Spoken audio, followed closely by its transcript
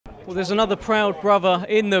Well, there's another proud brother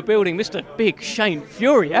in the building, Mr. Big Shane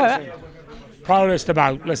Fury. Proudest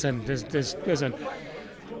about, listen, listen.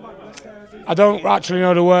 I don't actually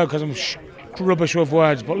know the word because I'm rubbish with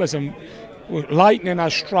words, but listen, Lightning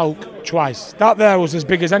has stroke twice. That there was as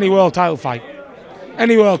big as any world title fight.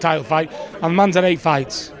 Any world title fight, and man's had 8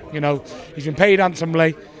 fights. You know, he's been paid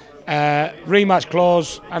handsomely. Rematch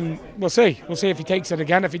clause, and we'll see. We'll see if he takes it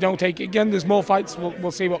again. If he don't take it again, there's more fights.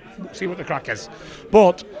 We'll see what the crack is.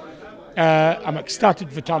 But I'm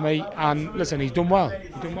ecstatic for Tommy, and listen, he's done well.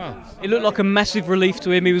 He's done well. It looked like a massive relief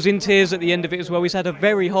to him. He was in tears at the end of it as well. He's had a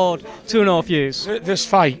very hard 2.5 years. This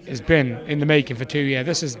fight has been in the making for 2 years.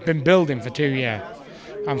 This has been building for 2 years,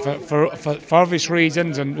 and for obvious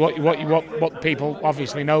reasons, and what people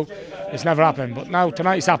obviously know, it's never happened. But now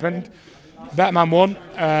tonight it's happened. Better man won.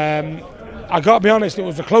 I got to be honest, it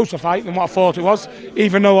was a closer fight than what I thought it was.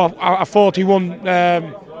 Even though I thought he won,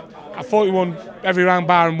 every round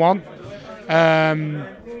bar one.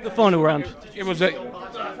 The final round. It was the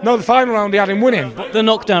final round he had him winning, but the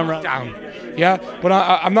knockdown round. Yeah, but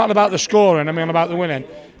I'm not about the scoring. I mean about the winning.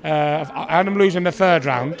 I had him losing the 3rd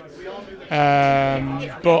round,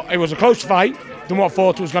 but it was a close fight than what I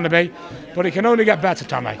thought it was going to be. But he can only get better,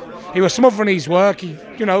 Tommy. He was smothering his work.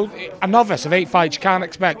 A novice of 8 fights you can't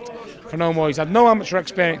expect for no more. He's had no amateur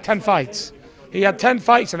experience, 10 fights. He had 10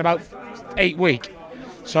 fights in about 8 weeks.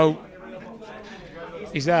 So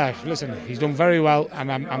he's there. Listen, he's done very well, and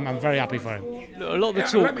I'm very happy for him. A lot of the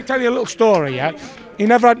talk. Let me tell you a little story. Yeah, he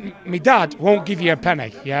never had. My dad won't give you a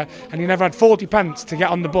penny. Yeah, and he never had 40 pence to get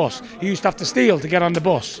on the bus. He used to have to steal to get on the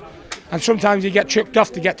bus, and sometimes you get tricked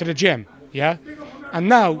off to get to the gym. Yeah, and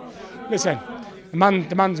now, listen. The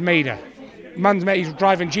man's made it. He's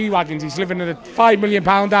driving G-Wagons, he's living in a £5 million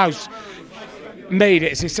house. Made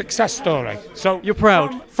it, it's a success story. So you're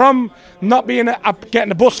proud? From not being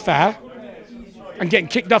getting a bus fare and getting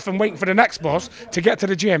kicked off and waiting for the next bus to get to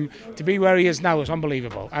the gym, to be where he is now is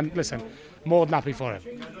unbelievable. And listen, more than happy for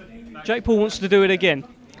him. Jake Paul wants to do it again.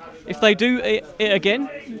 If they do it again,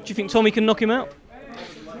 do you think Tommy can knock him out?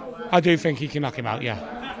 I do think he can knock him out,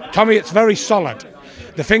 yeah. Tommy, it's very solid.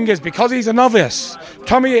 The thing is, because he's a novice,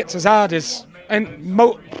 Tommy hits as hard as,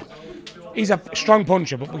 he's a strong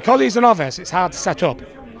puncher, but because he's a novice, it's hard to set up.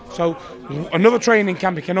 So another training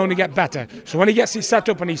camp, he can only get better. So when he gets his set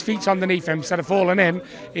up and his feet's underneath him, instead of falling in,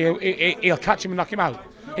 he'll catch him and knock him out.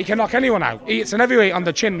 He can knock anyone out. He hits an heavyweight on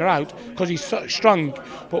the chin, they're out, because he's so strong.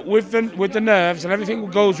 But with the nerves and everything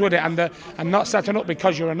that goes with it, and not setting up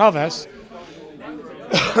because you're a novice,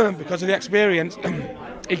 because of the experience,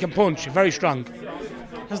 he can punch, very strong.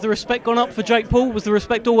 Has the respect gone up for Jake Paul? Was the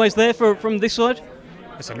respect always there from this side?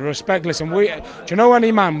 Listen, the respect, listen, do you know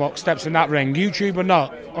any man what steps in that ring, YouTube or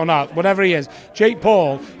not, whatever he is, Jake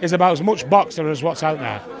Paul is about as much boxer as what's out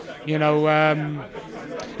there. You know,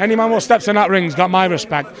 any man what steps in that ring's got my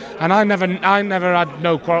respect, and I never had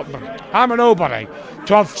no quarrel. I'm a nobody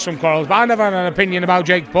to have some quarrels, but I never had an opinion about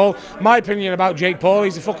Jake Paul. My opinion about Jake Paul,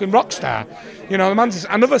 he's a fucking rock star. You know, the man's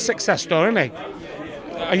another success story, isn't he?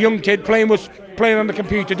 A young kid playing on the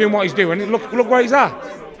computer, doing what he's doing. Look where he's at.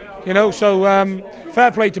 You know, so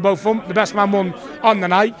fair play to both of them. The best man won on the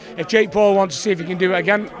night. If Jake Paul wants to see if he can do it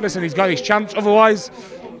again, listen, he's got his chance. Otherwise,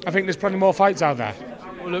 I think there's plenty more fights out there.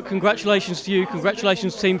 Well, look, congratulations to you.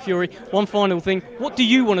 Congratulations, Team Fury. One final thing. What do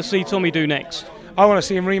you want to see Tommy do next? I want to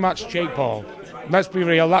see him rematch Jake Paul. Let's be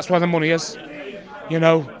real. That's where the money is. You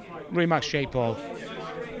know, rematch Jake Paul.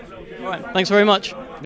 All right. Thanks very much.